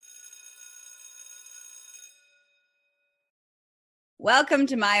Welcome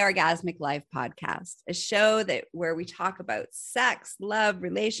to my Orgasmic Life podcast, a show where we talk about sex, love,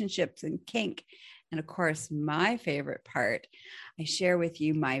 relationships, and kink. And of course, my favorite part, I share with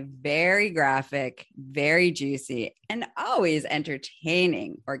you my very graphic, very juicy, and always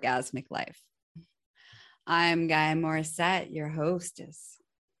entertaining orgasmic life. I'm Gaia Morissette, your hostess,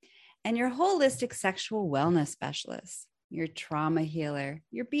 and your holistic sexual wellness specialist, your trauma healer,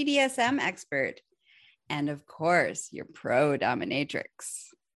 your BDSM expert, and of course, your pro dominatrix.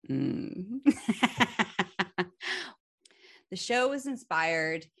 The show is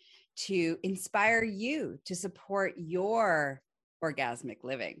inspired to inspire you to support your orgasmic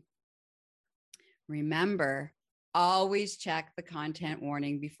living. Remember, always check the content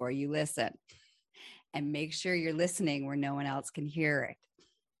warning before you listen, and make sure you're listening where no one else can hear it,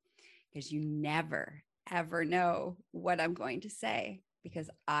 because you never, ever know what I'm going to say, because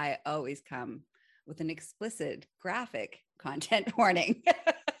I always come with an explicit graphic content warning.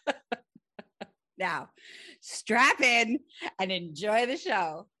 Now, strap in and enjoy the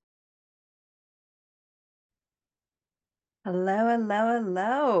show.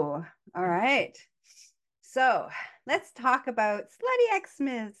 Hello. All right. So let's talk about Slutty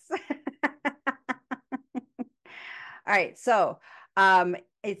XXXmas. All right. So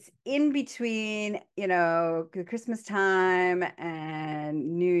it's in between, Christmas time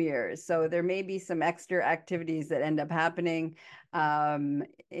and New Year's. So there may be some extra activities that end up happening after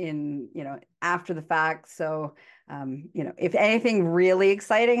the fact. So, if anything really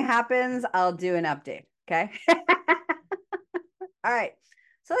exciting happens, I'll do an update. Okay. All right.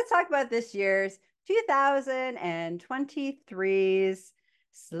 So let's talk about this year's 2023's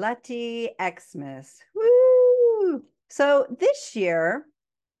Slutty XXXmas. Woo! So this year,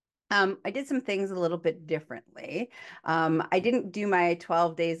 I did some things a little bit differently. I didn't do my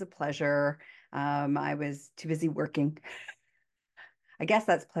 12 days of pleasure. I was too busy working. I guess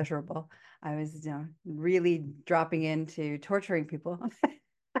that's pleasurable. I was, really dropping into torturing people.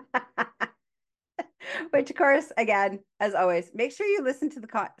 Which, of course, again, as always, make sure you listen to the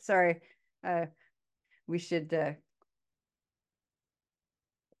we should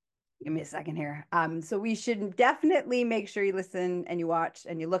give me a second here. So we should definitely make sure you listen and you watch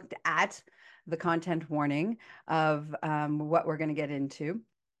and you looked at the content warning of what we're going to get into,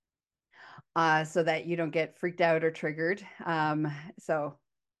 so that you don't get freaked out or triggered.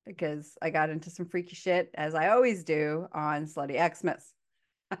 Because I got into some freaky shit, as I always do on Slutty XXXmas.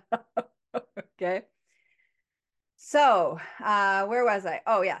 Okay. So where was I?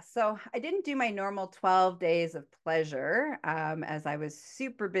 Oh, yeah. So I didn't do my normal 12 days of pleasure, as I was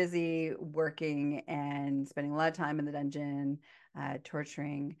super busy working and spending a lot of time in the dungeon,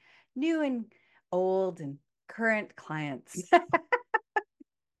 torturing new and old and current clients.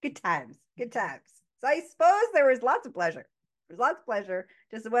 Good times. So I suppose there was lots of pleasure. There's lots of pleasure.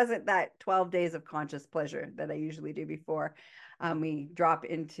 Just it wasn't that 12 days of conscious pleasure that I usually do before we drop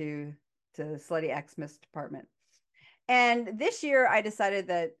into the Slutty XXXmas department. And this year I decided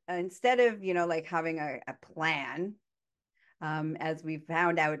that instead of, having a plan, as we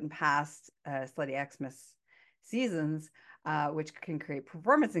found out in past Slutty XXXmas seasons, which can create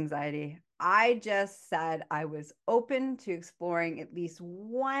performance anxiety, I just said I was open to exploring at least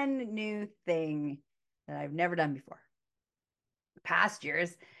one new thing that I've never done before. Past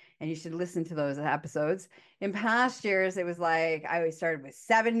years, and you should listen to those episodes. In past years, it was like I always started with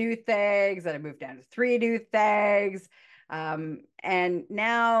 7 new things, and I moved down to 3 new things. And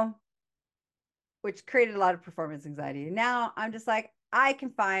now, which created a lot of performance anxiety. Now I'm just like, I can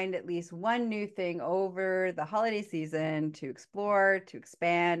find at least one new thing over the holiday season to explore, to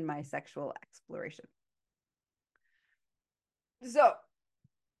expand my sexual exploration. So,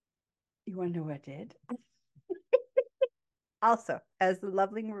 you want to know what I did? Also, as a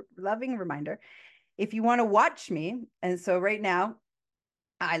loving reminder, if you want to watch me, and so right now,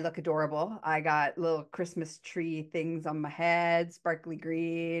 I look adorable. I got little Christmas tree things on my head, sparkly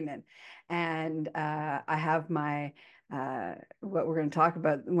green, and I have my what we're going to talk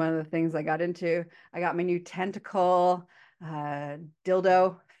about. One of the things I got into, I got my new tentacle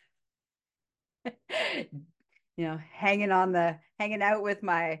dildo. Hanging out with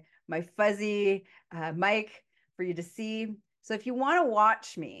my fuzzy mic for you to see. So if you want to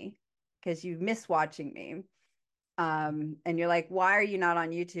watch me, because you miss watching me, and you're like, why are you not on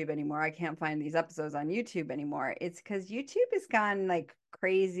YouTube anymore? I can't find these episodes on YouTube anymore. It's because YouTube has gone like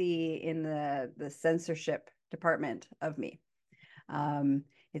crazy in the censorship department of me.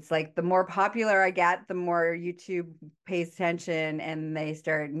 It's like the more popular I get, the more YouTube pays attention and they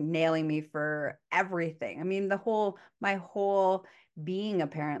start nailing me for everything. I mean, my whole being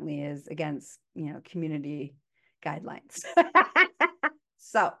apparently is against, community guidelines.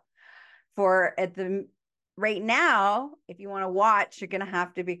 So for at the right now, if you want to watch, you're going to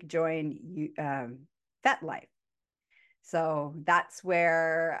have to join FetLife. So that's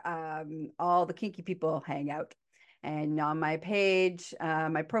where all the kinky people hang out. And on my page,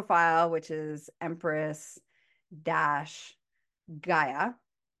 my profile, which is Empress dash Gaia,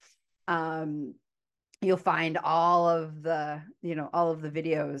 you'll find all of the, all of the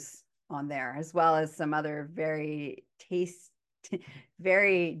videos on there, as well as some other very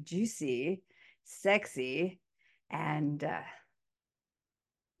juicy, sexy, and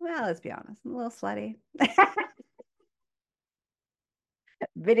well, let's be honest, I'm a little slutty.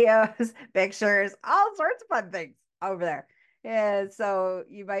 Videos, pictures, all sorts of fun things over there. And so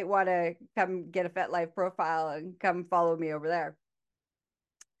you might want to come get a FetLife profile and come follow me over there.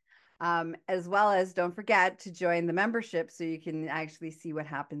 As well as don't forget to join the membership so you can actually see what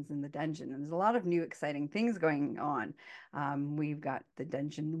happens in the dungeon. And there's a lot of new exciting things going on. We've got the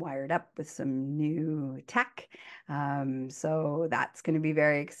dungeon wired up with some new tech. So that's going to be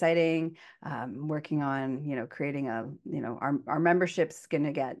very exciting. Working on, creating our membership's going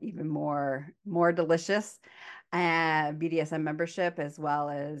to get even more delicious. BDSM membership, as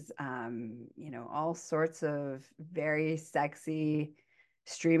well as, all sorts of very sexy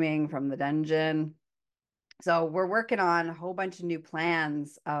streaming from the dungeon. So we're working on a whole bunch of new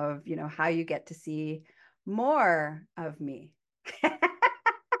plans of, how you get to see more of me.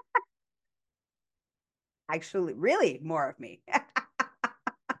 Actually, really more of me.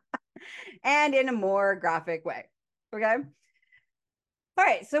 And in a more graphic way. Okay. All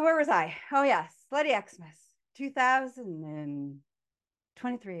right. So where was I? Oh, yeah. Slutty Xmas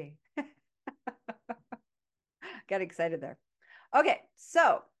 2023. Got excited there. Okay.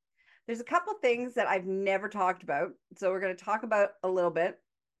 So there's a couple things that I've never talked about. So we're going to talk about a little bit.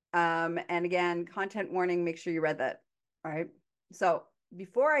 And again, content warning, make sure you read that. All right. So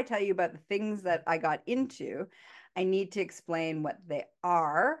before I tell you about the things that I got into, I need to explain what they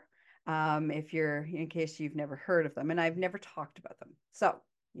are. In case you've never heard of them, and I've never talked about them. So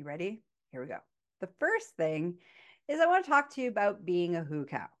you ready? Here we go. The first thing is I want to talk to you about being a hoo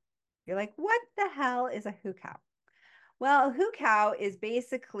cow. You're like, what the hell is a hoo cow? Well, a hoo cow is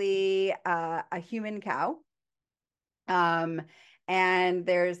basically a human cow. And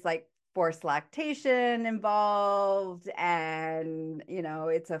there's like forced lactation involved, and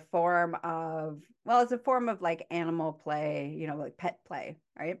it's a form of like animal play, like pet play,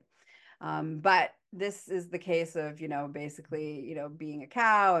 right? But this is the case of, basically, being a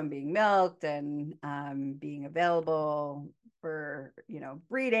cow and being milked and being available for,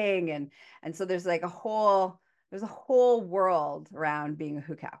 breeding. And so there's like there's a whole world around being a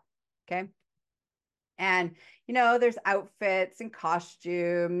hoo cow. Okay. And, there's outfits and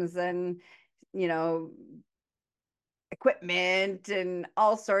costumes and, equipment and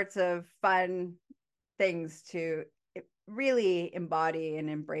all sorts of fun things to really embody and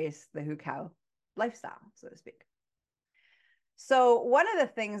embrace the hoo cow lifestyle, so to speak. So one of the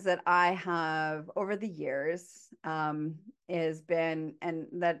things that I have over the years has been, and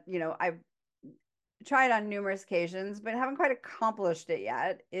that, I've tried on numerous occasions, but haven't quite accomplished it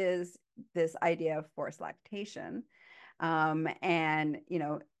yet, is this idea of forced lactation and,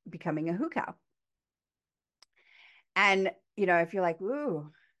 becoming a hoo cow. And, if you're like,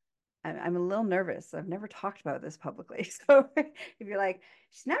 ooh, I'm a little nervous. I've never talked about this publicly. So if you're like,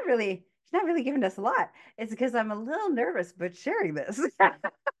 she's not really giving us a lot, it's because I'm a little nervous about sharing this.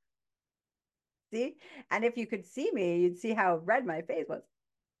 See? And if you could see me, you'd see how red my face was.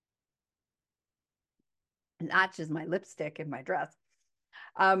 Not just my lipstick and my dress.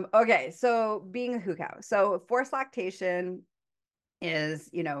 Okay, so being a hoo cow. So forced lactation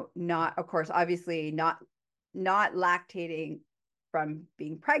is, not, of course, obviously not lactating from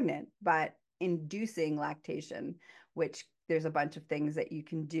being pregnant, but inducing lactation, which there's a bunch of things that you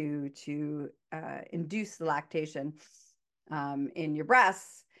can do to induce the lactation in your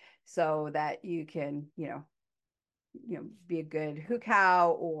breasts so that you can, be a good hoo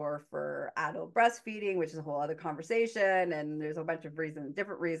cow, or for adult breastfeeding, which is a whole other conversation. And there's a bunch of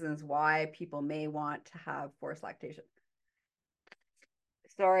different reasons why people may want to have forced lactation.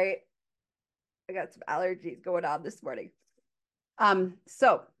 Sorry, I got some allergies going on this morning.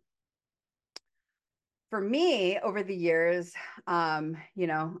 So for me, over the years, I've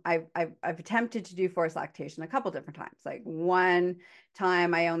attempted to do forced lactation a couple different times. Like one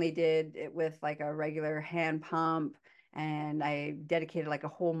time I only did it with like a regular hand pump, and I dedicated like a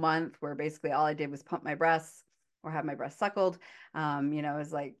whole month where basically all I did was pump my breasts or have my breasts suckled. It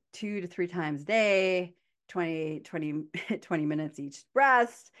was like 2 to 3 times a day, 20 minutes each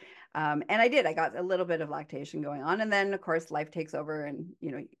breast. And I did. I got a little bit of lactation going on. And then, of course, life takes over and,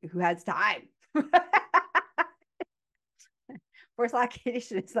 who has time? Forced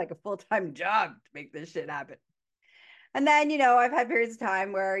lactation is like a full-time job to make this shit happen. And then, I've had periods of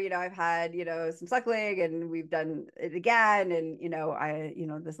time where, I've had, some suckling and we've done it again. And,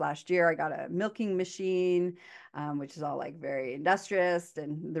 this last year I got a milking machine, which is all like very industrious.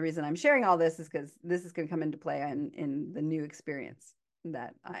 And the reason I'm sharing all this is because this is going to come into play in the new experience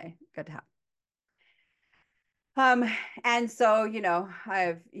that I got to have. And so,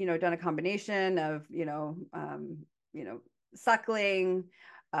 I've, done a combination of, suckling,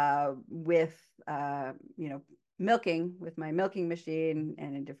 with, milking with my milking machine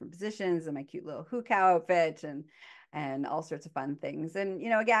and in different positions and my cute little hookah outfit and all sorts of fun things. And,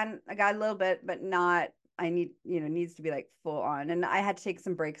 again, I got a little bit, but not, I need, needs to be like full on. And I had to take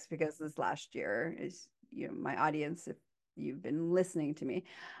some breaks because this last year is, my audience, if you've been listening to me,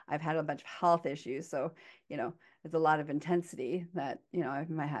 I've had a bunch of health issues. So, there's a lot of intensity that,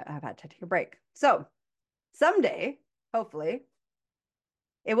 I've had to take a break. So someday, hopefully,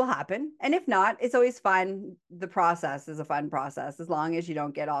 it will happen. And if not, it's always fun. The process is a fun process as long as you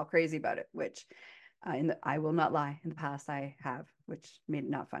don't get all crazy about it, which I will not lie. In the past, I have, which made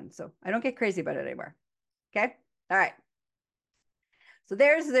it not fun. So I don't get crazy about it anymore. Okay. All right. So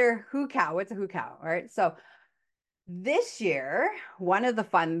there's their who cow. What's a who cow? All right. So this year, one of the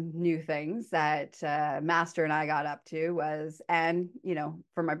fun new things that Master and I got up to was, and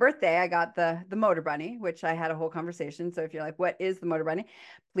for my birthday, I got the motor bunny, which I had a whole conversation. So if you're like, what is the motor bunny?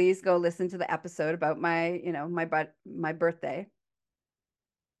 Please go listen to the episode about my, my birthday,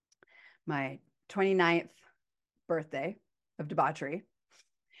 my 29th birthday of debauchery.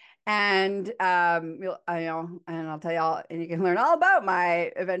 And and I'll tell you all, and you can learn all about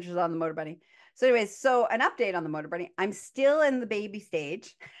my adventures on the motor bunny. So, anyways, so an update on the motor bunny. I'm still in the baby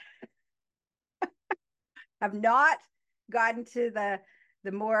stage. I've not gotten to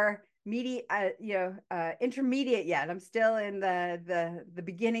the more meaty, intermediate yet. I'm still in the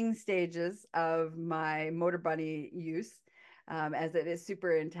beginning stages of my motor bunny use, as it is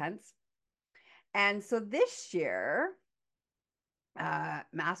super intense. And so this year,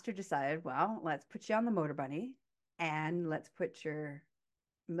 Master decided, well, let's put you on the motor bunny and let's put your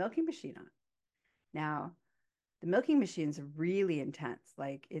milking machine on. Now, the milking machine's really intense.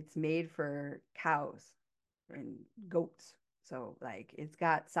 Like it's made for cows and goats. So like it's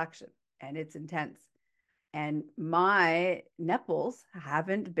got suction and it's intense. And my nipples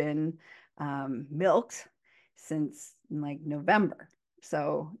haven't been milked since like November.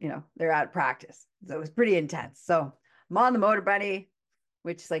 So, they're out of practice. So it was pretty intense. So I'm on the motor bunny,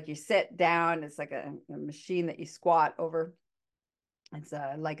 which is like you sit down. It's like a machine that you squat over. It's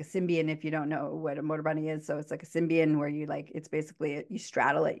like a Symbian if you don't know what a motor bunny is. So it's like a Symbian where you like, it's basically, you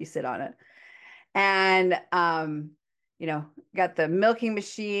straddle it, you sit on it. And, got the milking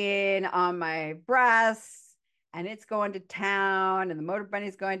machine on my breast and it's going to town and the motor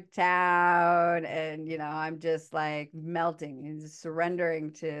bunny's going to town. And, I'm just like melting and just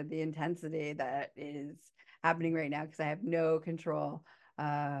surrendering to the intensity that is happening right now because I have no control.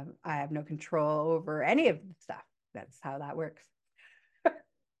 I have no control over any of the stuff. That's how that works.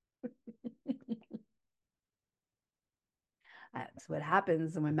 That's what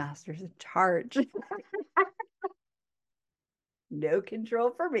happens when Master's in charge. No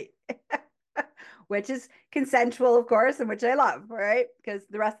control for me, which is consensual, of course, and which I love, right? Because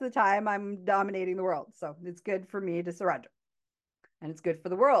the rest of the time I'm dominating the world. So it's good for me to surrender. And it's good for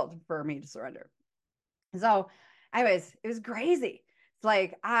the world for me to surrender. So, anyways, it was crazy. It's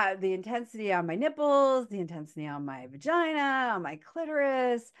like the intensity on my nipples, the intensity on my vagina, on my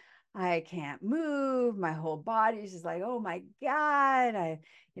clitoris. I can't move. My whole body is just like, oh my God.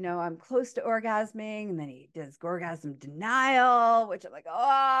 I'm close to orgasming. And then he does orgasm denial, which I'm like,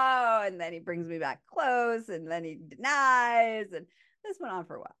 oh, and then he brings me back close and then he denies. And this went on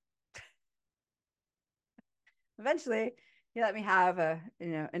for a while. Eventually, he let me have a,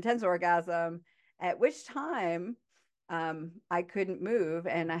 intense orgasm, at which time I couldn't move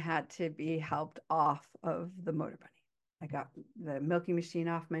and I had to be helped off of the motor bunny. I got the milking machine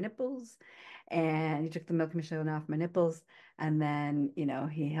off my nipples and he took the milking machine off my nipples. And then,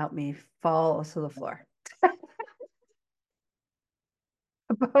 he helped me fall to the floor.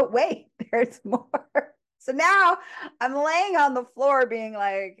 But wait, there's more. So now I'm laying on the floor being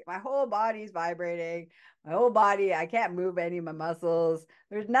like, my whole body's vibrating. My whole body, I can't move any of my muscles.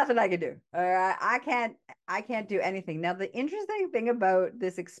 There's nothing I can do. I can't do anything. Now, the interesting thing about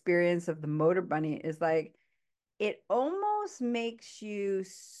this experience of the motor bunny is like, it almost makes you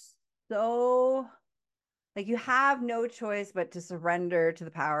so Like you have no choice but to surrender to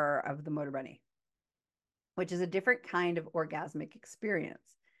the power of the motor bunny, which is a different kind of orgasmic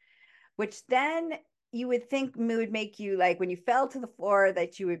experience, which then you would think would make you like when you fell to the floor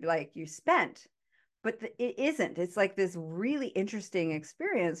that you would be like you spent, but it isn't. It's like this really interesting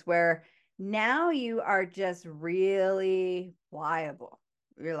experience where now you are just really pliable.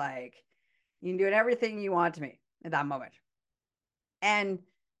 You're like, you can do everything you want to me at that moment. And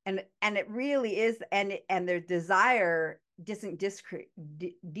it really is, and their desire doesn't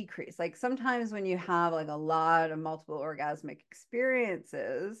decrease. Like sometimes when you have like a lot of multiple orgasmic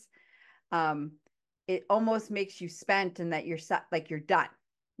experiences, um, it almost makes you spent and that you're like you're done.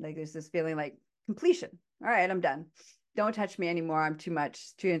 Like there's this feeling like completion. All right, I'm done. Don't touch me anymore. I'm too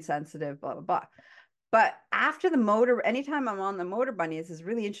much, too insensitive, blah, blah, blah. But after the motor, anytime I'm on the motor bunny, it's this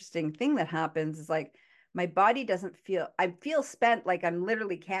really interesting thing that happens is like my body doesn't feel, I feel spent, like I'm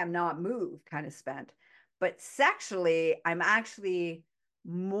literally cannot move kind of spent. But sexually, I'm actually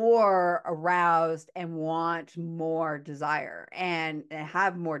more aroused and want more desire and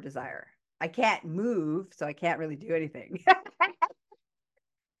have more desire. I can't move, so I can't really do anything.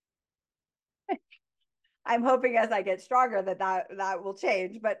 I'm hoping as I get stronger that will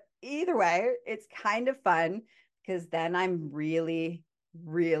change. But either way, it's kind of fun because then I'm really,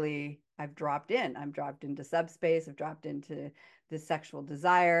 really, I've dropped in. I've dropped into subspace. I've dropped into the sexual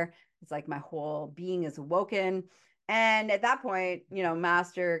desire. It's like my whole being is awoken. And at that point,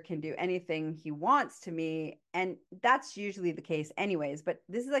 master can do anything he wants to me. And that's usually the case anyways. But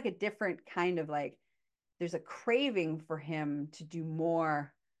this is like a different kind of like, there's a craving for him to do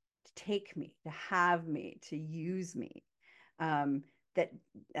more, to take me, to have me, to use me. Um, that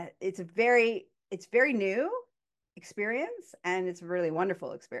it's very new experience, and it's a really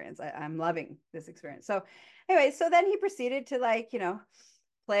wonderful experience. I'm loving this experience. So anyway, so then he proceeded to like,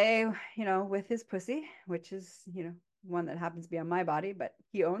 play, with his pussy, which is, one that happens to be on my body, but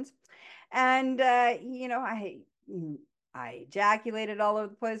he owns. And I ejaculated all over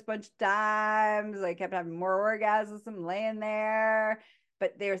the place a bunch of times. I kept having more orgasms. I'm laying there.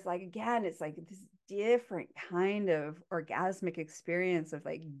 But there's like, again, it's like this different kind of orgasmic experience of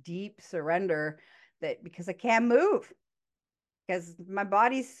like deep surrender that because I can't move, because my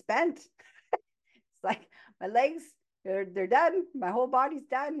body's spent. It's like my legs, they're done. My whole body's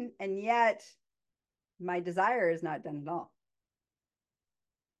done. And yet my desire is not done at all.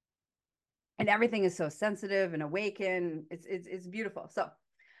 And everything is so sensitive and awakened. It's beautiful. So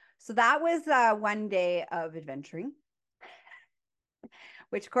that was one day of adventuring,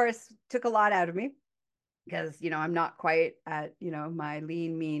 which of course took a lot out of me because I'm not quite at my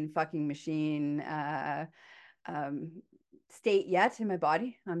lean mean fucking machine um, state yet in my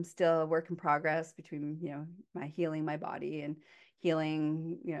body. I'm still a work in progress between my healing my body and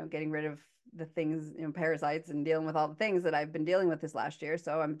healing, getting rid of the things, parasites, and dealing with all the things that I've been dealing with this last year.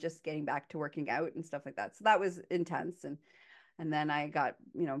 So I'm just getting back to working out and stuff like that. So that was intense. And then I got,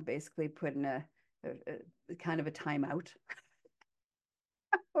 basically put in a kind of a timeout,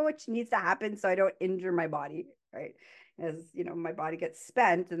 which needs to happen so I don't injure my body, right? As my body gets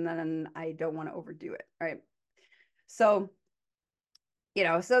spent and then I don't want to overdo it, right? So,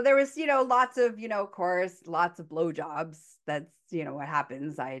 so there was, lots of, of course, lots of blowjobs. That's, what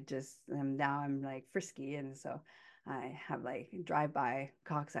happens. I just now I'm like frisky. And so I have like drive-by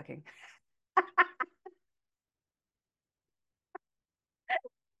cocksucking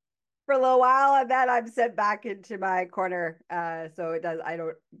for a little while, and then I'm sent back into my corner. So it does, I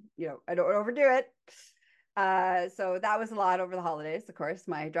don't overdo it. So that was a lot over the holidays, of course,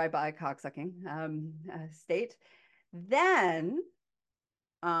 my drive-by cocksucking state. Then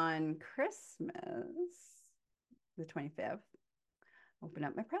on Christmas, the 25th, open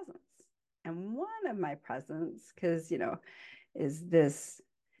up my presents. And one of my presents, because, is this,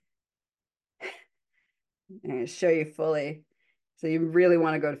 I'm going to show you fully. So you really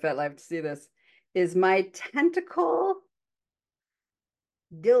want to go to FetLife to see this, is my tentacle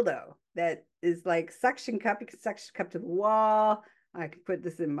dildo that is like suction cup. You can suction cup to the wall. I can put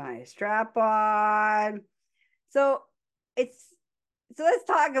this in my strap on. So it's, so let's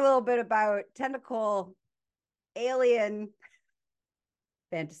talk a little bit about tentacle alien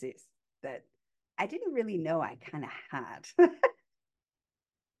fantasies that I didn't really know I kind of had.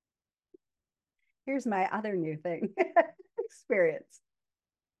 Here's my other new thing experience.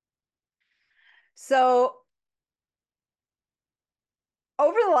 So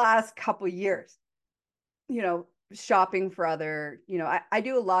over the last couple years, shopping for other, I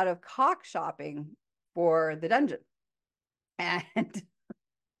do a lot of cock shopping for the dungeon. And,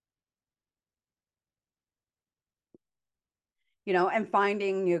 and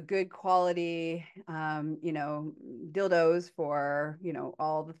finding good quality, dildos for,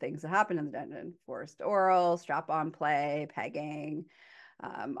 all the things that happen in the dungeon: forced oral, strap-on play, pegging,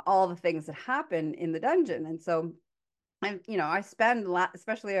 all the things that happen in the dungeon. And so I spend,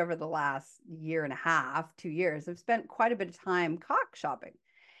 especially over the last year and a half, 2 years, I've spent quite a bit of time cock shopping.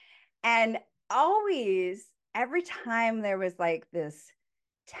 And always, every time there was like this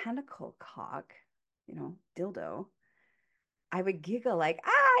tentacle cock, dildo, I would giggle like,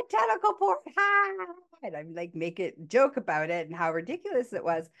 tentacle porn, and I'd like make it joke about it and how ridiculous it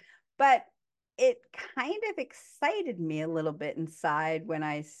was. But it kind of excited me a little bit inside when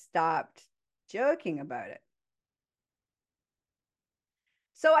I stopped joking about it.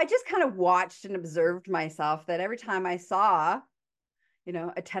 So I just kind of watched and observed myself that every time I saw,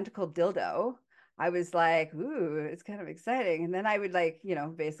 a tentacle dildo, I was like, ooh, it's kind of exciting. And then I would like,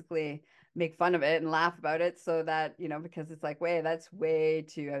 basically make fun of it and laugh about it so that, because it's like, wait, that's way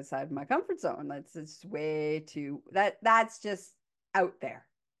too outside my comfort zone. That's just way too, that's just out there.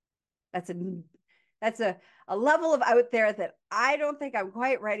 That's a, that's a level of out there that I don't think I'm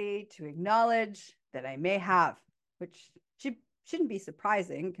quite ready to acknowledge that I may have, which shouldn't be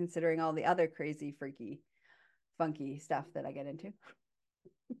surprising considering all the other crazy, freaky, funky stuff that I get into.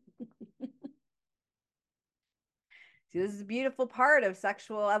 See, this is a beautiful part of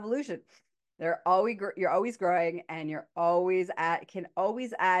sexual evolution. You're always growing, and can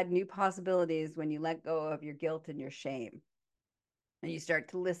always add new possibilities when you let go of your guilt and your shame, and you start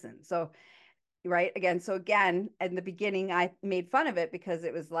to listen. So, right, again, in the beginning, I made fun of it because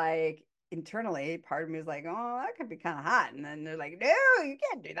it was like internally, part of me was like, oh, that could be kind of hot, and then they're like, no, you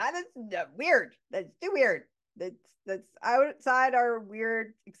can't do that. That's weird. That's too weird. That's outside our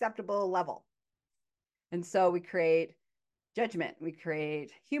weird acceptable level. And so we create judgment, we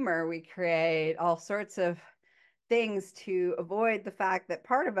create humor, we create all sorts of things to avoid the fact that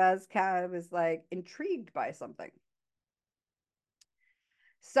part of us kind of is like intrigued by something.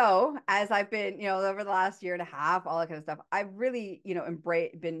 So as I've been, over the last year and a half, all that kind of stuff, I've really,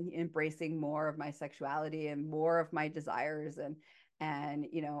 been embracing more of my sexuality and more of my desires, and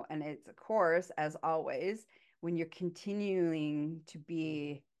it's, of course, as always, when you're continuing to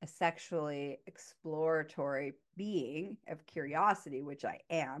be a sexually exploratory being of curiosity, which I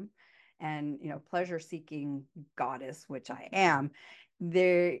am, and pleasure seeking goddess, which I am,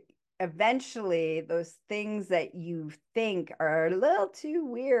 there eventually those things that you think are a little too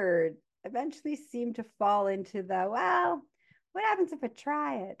weird eventually seem to fall into the, well, what happens if I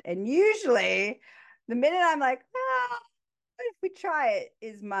try it? And usually the minute I'm like, well, what if we try it,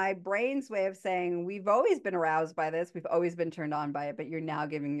 is my brain's way of saying, we've always been aroused by this, we've always been turned on by it, but you're now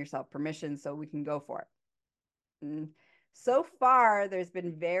giving yourself permission so we can go for it. And so far, there's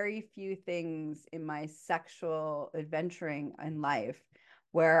been very few things in my sexual adventuring in life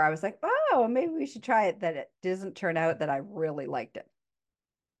where I was like, oh, maybe we should try it, that it doesn't turn out that I really liked it.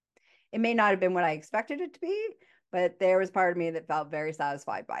 It may not have been what I expected it to be, but there was part of me that felt very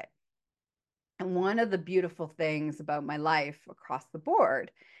satisfied by it. And one of the beautiful things about my life across the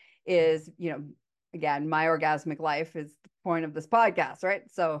board is, again, my orgasmic life is the point of this podcast, right?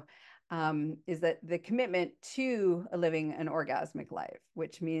 So, is that the commitment to living an orgasmic life,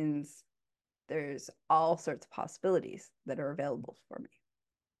 which means there's all sorts of possibilities that are available for me.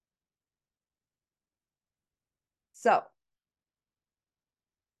 So,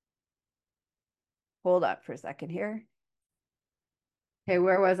 hold on for a second here. Okay,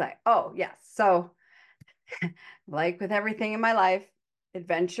 where was I? Oh, yes. So, like with everything in my life,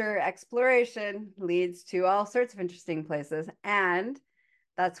 adventure, exploration leads to all sorts of interesting places. And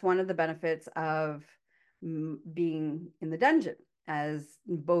that's one of the benefits of being in the dungeon, as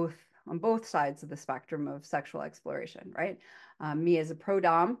on both sides of the spectrum of sexual exploration, right? Me as a pro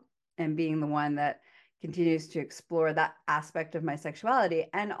dom and being the one that continues to explore that aspect of my sexuality,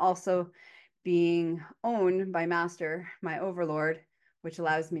 and also being owned by master, my overlord, which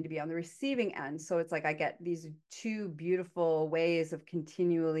allows me to be on the receiving end. So it's like I get these two beautiful ways of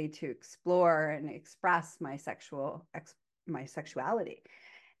continually to explore and express my sexuality.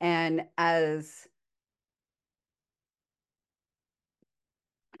 And all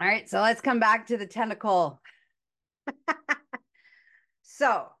right, so let's come back to the tentacle.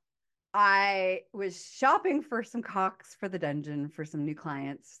 So I was shopping for some cocks for the dungeon for some new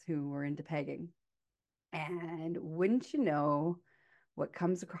clients who were into pegging. And wouldn't you know, what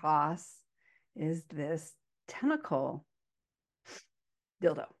comes across is this tentacle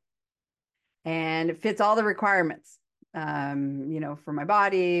dildo. And it fits all the requirements, for my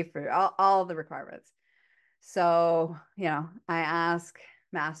body, for all the requirements. So, I ask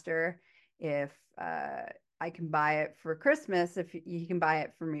master if I can buy it for Christmas if you can buy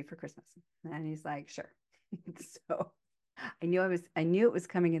it for me for Christmas. And he's like, sure. So I knew it was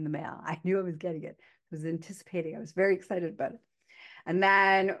coming in the mail. I knew I was getting it. I was anticipating. I was very excited about it. And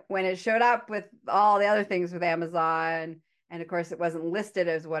then when it showed up with all the other things with Amazon, and of course it wasn't listed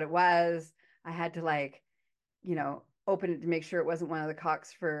as what it was, I had to like, open it to make sure it wasn't one of the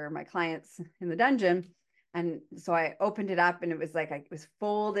cocks for my clients in the dungeon. And so I opened it up and it was like, it was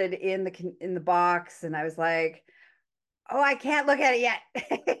folded in the box. And I was like, oh, I can't look at it yet.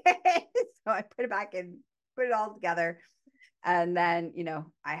 So I put it back and put it all together. And then,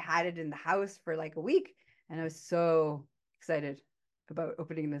 I had it in the house for like a week and I was so excited about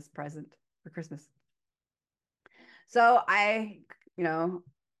opening this present for Christmas. So the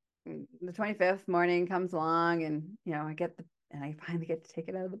 25th morning comes along and, I finally get to take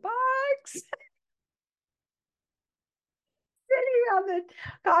it out of the box. Sitting on the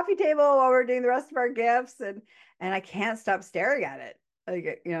coffee table while we're doing the rest of our gifts and I can't stop staring at it.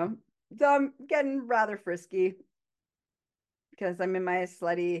 Like, so I'm getting rather frisky because I'm in my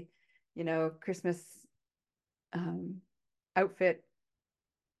slutty, Christmas outfit.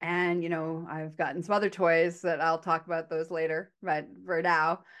 And, I've gotten some other toys that I'll talk about those later. But for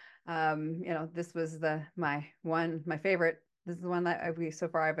now, this was my favorite. This is the one that I've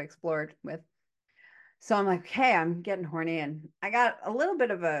explored with. So I'm like, okay, I'm getting horny. And I got a little bit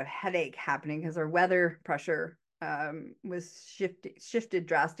of a headache happening because our weather pressure was shifted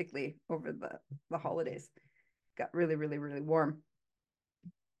drastically over the holidays. Got really, really, really warm.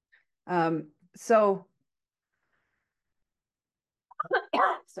 So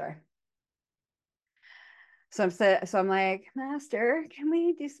sorry. So I'm like, Master, can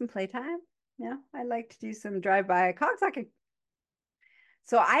we do some playtime? I'd like to do some drive-by cocksucking.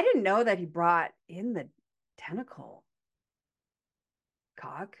 So I didn't know that he brought in the tentacle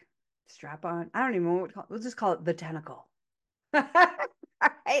cock strap on. I don't even know what to call it. We'll just call it the tentacle. All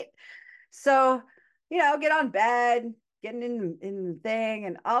right. So, get on bed, getting in the thing,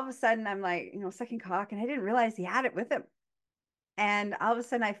 and all of a sudden I'm like, sucking cock, and I didn't realize he had it with him. And all of a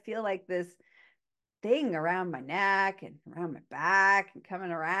sudden I feel like this thing around my neck and around my back and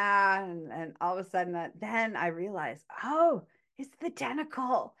coming around. And all of a sudden then I realized, oh, it's the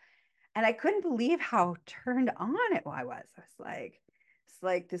tentacle. And I couldn't believe how turned on I was. I was like, it's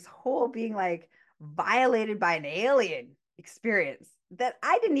like this whole being like violated by an alien experience that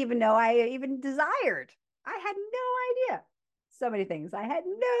I didn't even know I even desired. I had no idea. So many things I had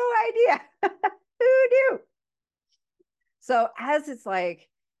no idea. Who knew? So as it's like,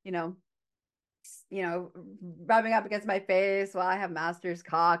 rubbing up against my face while I have master's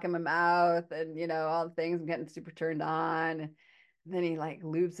cock in my mouth and, all the things, I'm getting super turned on. And then he like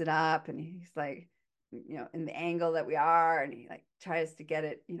lubes it up and he's like, in the angle that we are, and he like tries to get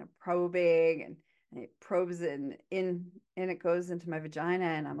it, probing and he probes it and it goes into my vagina.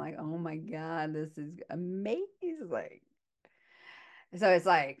 And I'm like, oh my God, this is amazing. So it's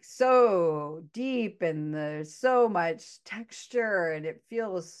like so deep and there's so much texture and it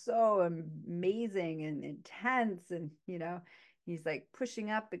feels so amazing and intense. And, he's like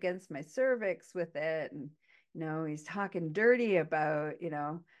pushing up against my cervix with it. And, he's talking dirty about,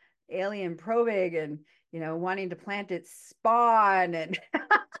 alien probing and, wanting to plant its spawn and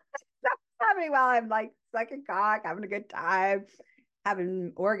happening while I'm like sucking cock, having a good time,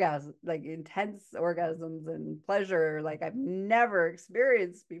 having orgasms, like intense orgasms and pleasure like I've never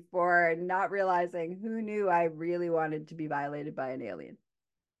experienced before, and not realizing who knew I really wanted to be violated by an alien.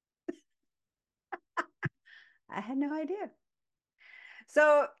 I had no idea.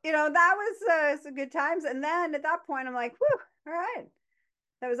 So, that was some good times. And then at that point, I'm like, whew, all right,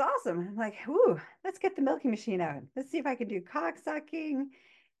 that was awesome. I'm like, whew, let's get the milking machine out. Let's see if I can do cock sucking,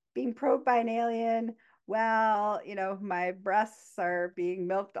 being probed by an alien. Well, my breasts are being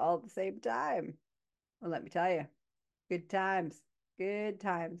milked all at the same time. Well, let me tell you, good times. Good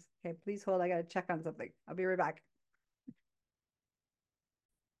times. Okay, please hold. I got to check on something. I'll be right back.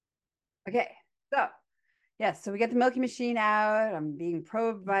 Okay, so yes, so we get the milking machine out. I'm being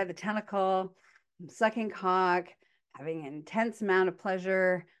probed by the tentacle. I'm sucking cock, having an intense amount of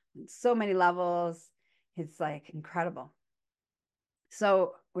pleasure on so many levels. It's like incredible.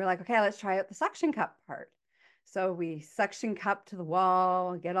 So we're like, okay, let's try out the suction cup part. So we suction cup to the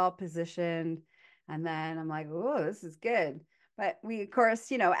wall, get all positioned. And then I'm like, oh, this is good. But we, of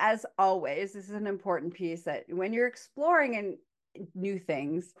course, as always, this is an important piece that when you're exploring and new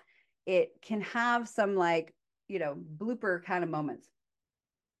things, it can have some like, blooper kind of moments.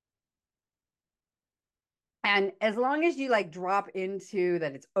 And as long as you like drop into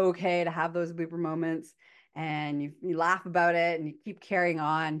that it's okay to have those blooper moments and you laugh about it and you keep carrying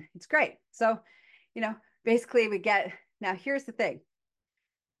on, it's great. So, basically we get, now here's the thing.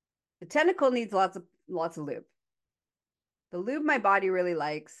 The tentacle needs lots of lube. The lube my body really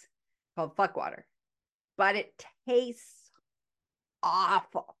likes called fuck water, but it tastes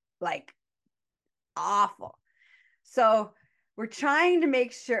awful, like awful. So we're trying to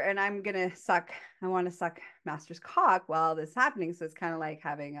make sure, and I want to suck Master's cock while this is happening. So it's kind of like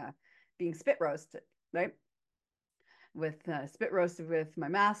having being spit roasted, right? With spit roasted with my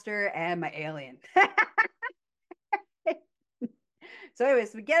master and my alien. So,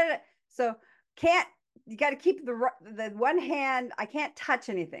 anyways, we get it. So can't you got to keep the one hand. I can't touch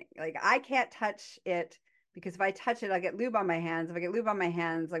anything. Like I can't touch it because if I touch it, I get lube on my hands. If I get lube on my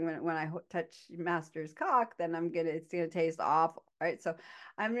hands, like when I touch Master's cock, then it's gonna taste awful, right? So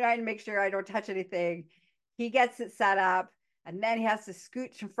I'm trying to make sure I don't touch anything. He gets it set up, and then he has to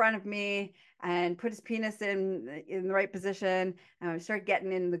scooch in front of me and put his penis in the right position, and I start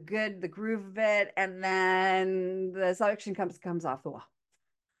getting in the groove of it, and then the suction comes off the wall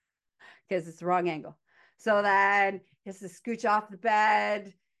because it's the wrong angle. So then he has to scooch off the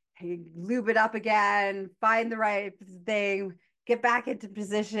bed, lube it up again, find the right thing, get back into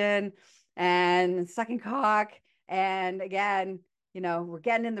position, and sucking cock. And again, we're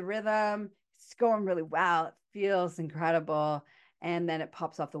getting in the rhythm. It's going really well. It feels incredible. And then it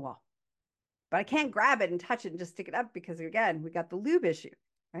pops off the wall. But I can't grab it and touch it and just stick it up because again, we got the lube issue,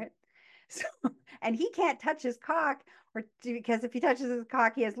 right? So, and he can't touch his cock because if he touches his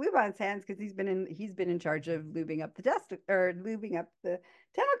cock, he has lube on his hands because he's been in charge of lubing up the lubing up the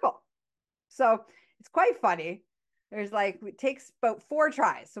tentacle. So it's quite funny. It takes about 4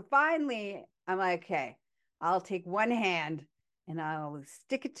 tries. So finally, I'm like, okay, I'll take one hand and I'll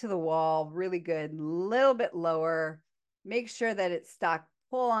stick it to the wall really good, a little bit lower, make sure that it's stuck,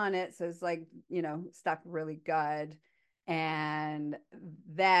 pull on it. So it's like, stuck really good. And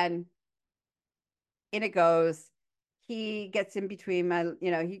then in it goes. He gets in between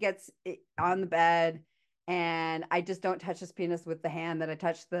he gets on the bed, and I just don't touch his penis with the hand that I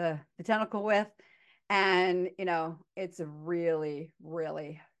touch the tentacle with. And, it's a really,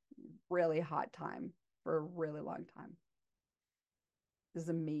 really, really hot time for a really long time. This is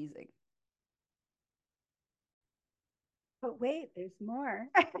amazing. But wait, there's more.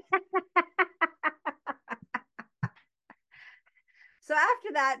 So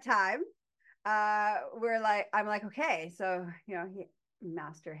after that time, I'm like, okay, so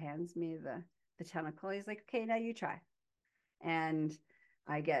master hands me the tentacle. He's like, okay, now you try. And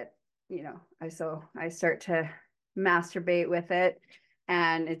I get, I start to masturbate with it,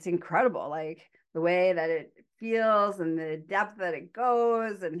 and it's incredible, like the way that it feels and the depth that it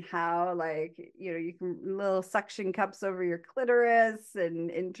goes, and how like you can little suction cups over your clitoris, and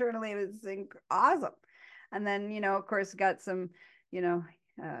internally it was awesome. And then of course got some, you know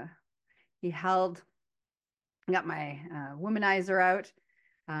uh, he held got my womanizer out,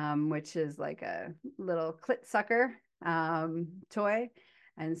 which is like a little clit sucker toy.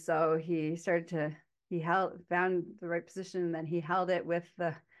 And so found the right position, and then he held it with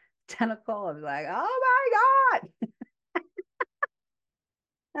the tentacle. I was like, oh my God.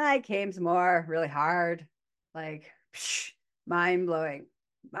 And I came some more really hard, like mind blowing,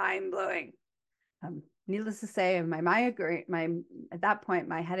 mind blowing. Needless to say, at that point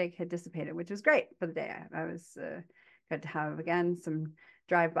my headache had dissipated, which was great for the day. I was got to have again some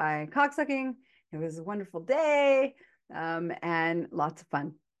drive-by cocksucking. It was a wonderful day, and lots of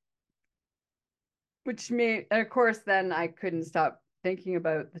fun. Which me, of course, then I couldn't stop thinking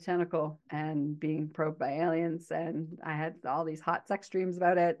about the tentacle and being probed by aliens, and I had all these hot sex dreams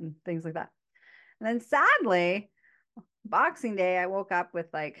about it and things like that. And then sadly, Boxing Day, I woke up with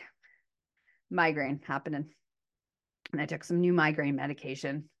like migraine happening. And I took some new migraine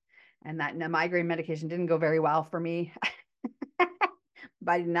medication, and that migraine medication didn't go very well for me.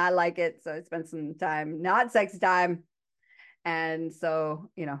 But I did not like it. So I spent some time, not sexy time. And so,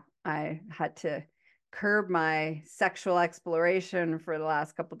 I had to curb my sexual exploration for the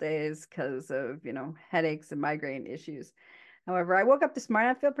last couple of days because of, headaches and migraine issues. However, I woke up this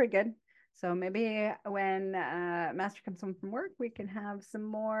morning, I feel pretty good. So maybe when Master comes home from work, we can have some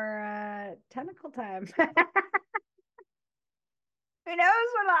more tentacle time. Who knows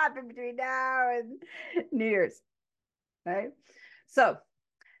what'll happen between now and New Year's, right? So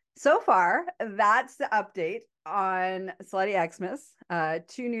far, that's the update on Slutty Xmas.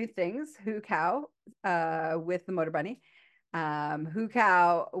 2 new things: Who Cow with the Motor Bunny, Who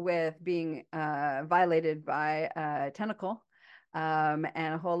Cow with being violated by a tentacle, and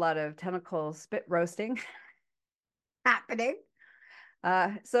a whole lot of tentacle spit roasting happening.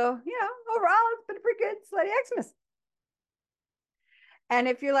 So, overall, it's been a pretty good Slutty Xmas. And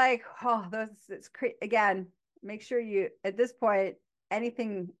if you're like, oh, it's again, make sure you, at this point,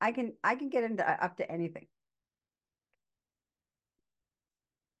 anything, I can get into up to anything.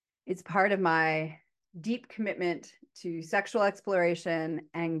 It's part of my deep commitment to sexual exploration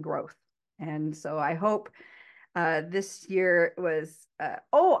and growth. And so I hope this year was,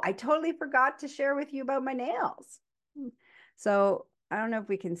 I totally forgot to share with you about my nails. So I don't know if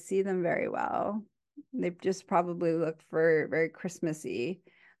we can see them very well. They just probably look very Christmassy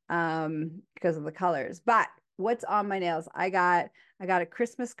because of the colors. But what's on my nails? I got a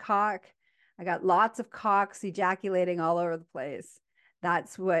Christmas cock. I got lots of cocks ejaculating all over the place.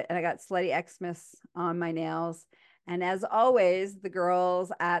 That's what, and I got Slutty Xmas on my nails. And as always, the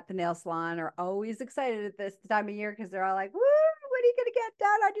girls at the nail salon are always excited at this time of year because they're all like, woo, what are you going to get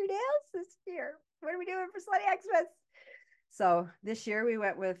done on your nails this year? What are we doing for Slutty Xmas? So this year we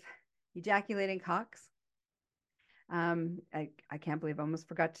went with ejaculating cocks. I can't believe I almost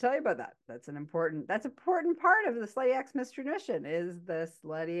forgot to tell you about that. That's important part of the Slutty Xmas tradition is the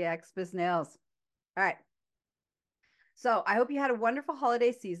Slutty Xmas nails. All right. So I hope you had a wonderful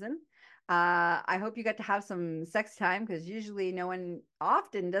holiday season. I hope you got to have some sex time because usually no one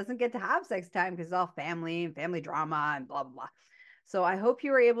often doesn't get to have sex time because it's all family and family drama and blah, blah. So I hope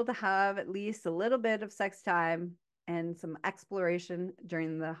you were able to have at least a little bit of sex time and some exploration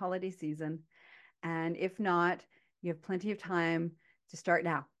during the holiday season. And if not, you have plenty of time to start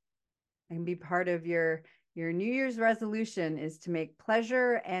now and be part of your New Year's resolution is to make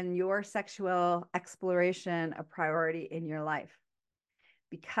pleasure and your sexual exploration a priority in your life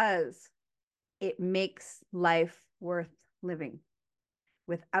because it makes life worth living.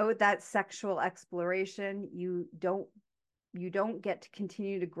 Without that sexual exploration, you don't get to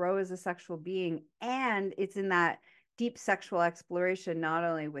continue to grow as a sexual being. And it's in that deep sexual exploration, not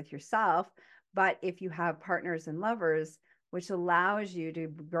only with yourself, but if you have partners and lovers, which allows you to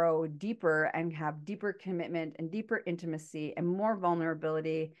grow deeper and have deeper commitment and deeper intimacy and more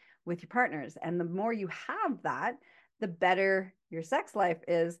vulnerability with your partners. And the more you have that, the better your sex life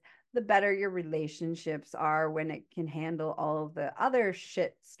is, the better your relationships are when it can handle all of the other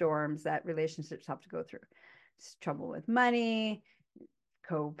shit storms that relationships have to go through. It's trouble with money,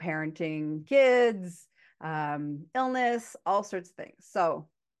 co-parenting kids, illness, all sorts of things. So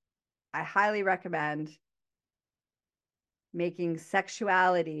I highly recommend making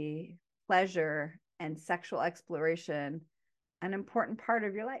sexuality, pleasure, and sexual exploration an important part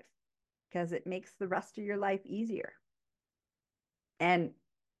of your life because it makes the rest of your life easier. And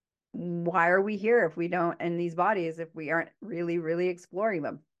why are we here if we don't in these bodies if we aren't really exploring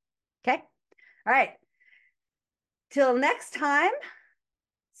them? Okay. All right. Till next time,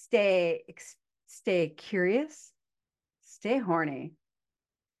 stay curious, stay horny,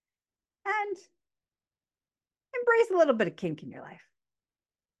 and embrace a little bit of kink in your life.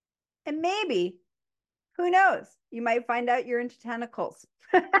 And maybe, who knows, you might find out you're into tentacles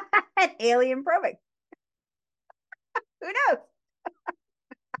and alien probing. Who knows?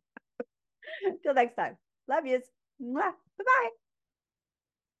 Till next time. Love yous. Bye-bye.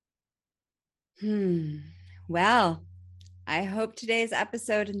 Well, I hope today's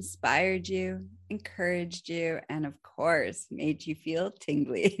episode inspired you, encouraged you, and of course, made you feel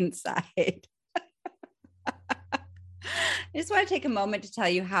tingly inside. I just want to take a moment to tell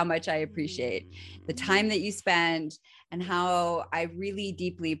you how much I appreciate the time that you spend and how I really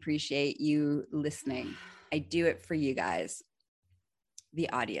deeply appreciate you listening. I do it for you guys, the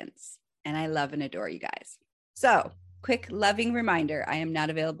audience, and I love and adore you guys. So, quick loving reminder, I am not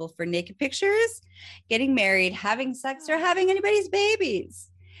available for naked pictures, getting married, having sex, or having anybody's babies.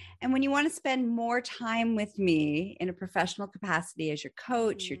 And when you want to spend more time with me in a professional capacity as your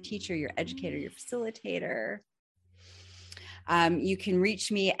coach, your teacher, your educator, your facilitator, you can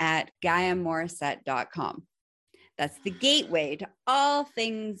reach me at GaiaMorissette.com. That's the gateway to all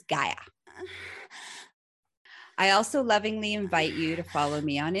things Gaia. I also lovingly invite you to follow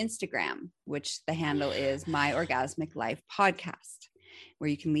me on Instagram, which the handle is My Orgasmic Life Podcast, where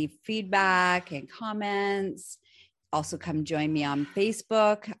you can leave feedback and comments. Also come join me on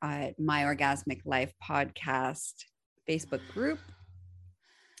Facebook at My Orgasmic Life Podcast Facebook group.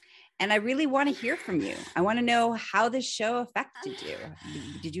 And I really want to hear from you. I want to know how this show affected you.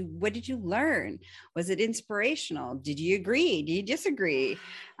 What did you learn? Was it inspirational? Did you agree? Did you disagree?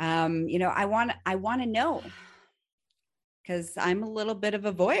 I want to know because I'm a little bit of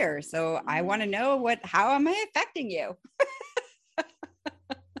a voyeur. So I want to know how am I affecting you?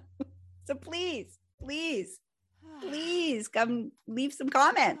 So please come leave some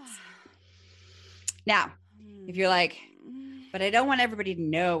comments. Now, if you're like, but I don't want everybody to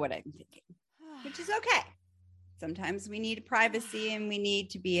know what I'm thinking, which is okay. sometimes we need privacy and we need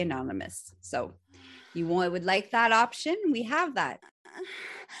to be anonymous. So you would like that option? We have that.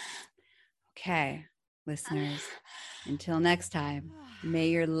 Okay, listeners, until next time, may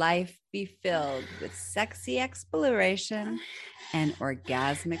your life be filled with sexy exploration and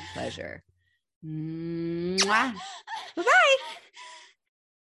orgasmic pleasure. Mwah. Bye-bye.